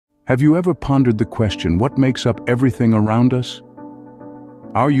Have you ever pondered the question, what makes up everything around us?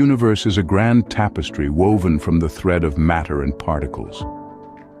 Our universe is a grand tapestry woven from the thread of matter and particles.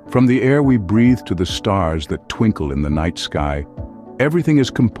 From the air we breathe to the stars that twinkle in the night sky, everything is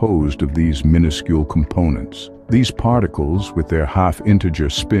composed of these minuscule components. These particles, with their half-integer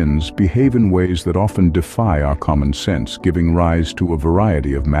spins, behave in ways that often defy our common sense, giving rise to a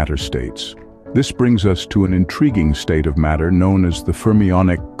variety of matter states. This brings us to an intriguing state of matter known as the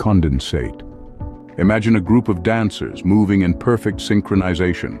Fermionic Condensate. Imagine a group of dancers moving in perfect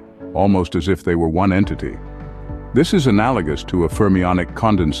synchronization, almost as if they were one entity. This is analogous to a fermionic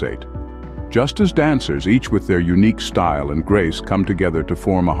condensate. Just as dancers, each with their unique style and grace, come together to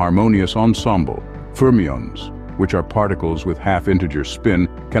form a harmonious ensemble, fermions, which are particles with half-integer spin,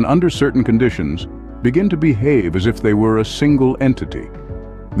 can, under certain conditions, begin to behave as if they were a single entity.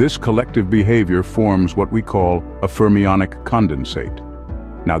 This collective behavior forms what we call a fermionic condensate.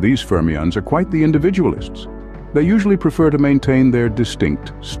 Now, these fermions are quite the individualists. They usually prefer to maintain their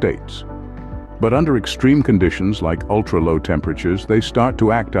distinct states. But under extreme conditions like ultra-low temperatures, they start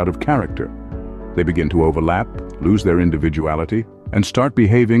to act out of character. They begin to overlap, lose their individuality, and start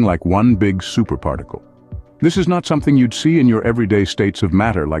behaving like one big superparticle. This is not something you'd see in your everyday states of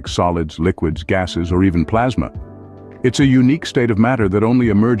matter like solids, liquids, gases, or even plasma. It's a unique state of matter that only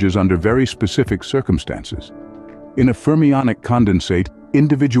emerges under very specific circumstances. In a fermionic condensate,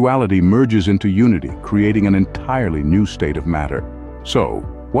 individuality merges into unity, creating an entirely new state of matter. So,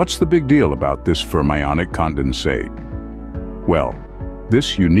 what's the big deal about this fermionic condensate? Well,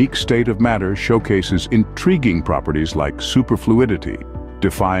 this unique state of matter showcases intriguing properties like superfluidity,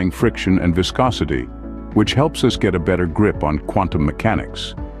 defying friction and viscosity, which helps us get a better grip on quantum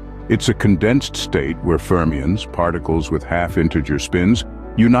mechanics. It's a condensed state where fermions, particles with half-integer spins,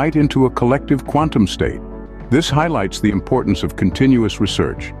 unite into a collective quantum state. This highlights the importance of continuous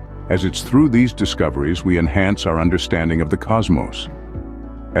research, as it's through these discoveries we enhance our understanding of the cosmos.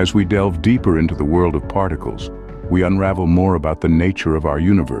 As we delve deeper into the world of particles, we unravel more about the nature of our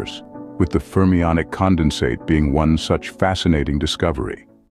universe, with the fermionic condensate being one such fascinating discovery.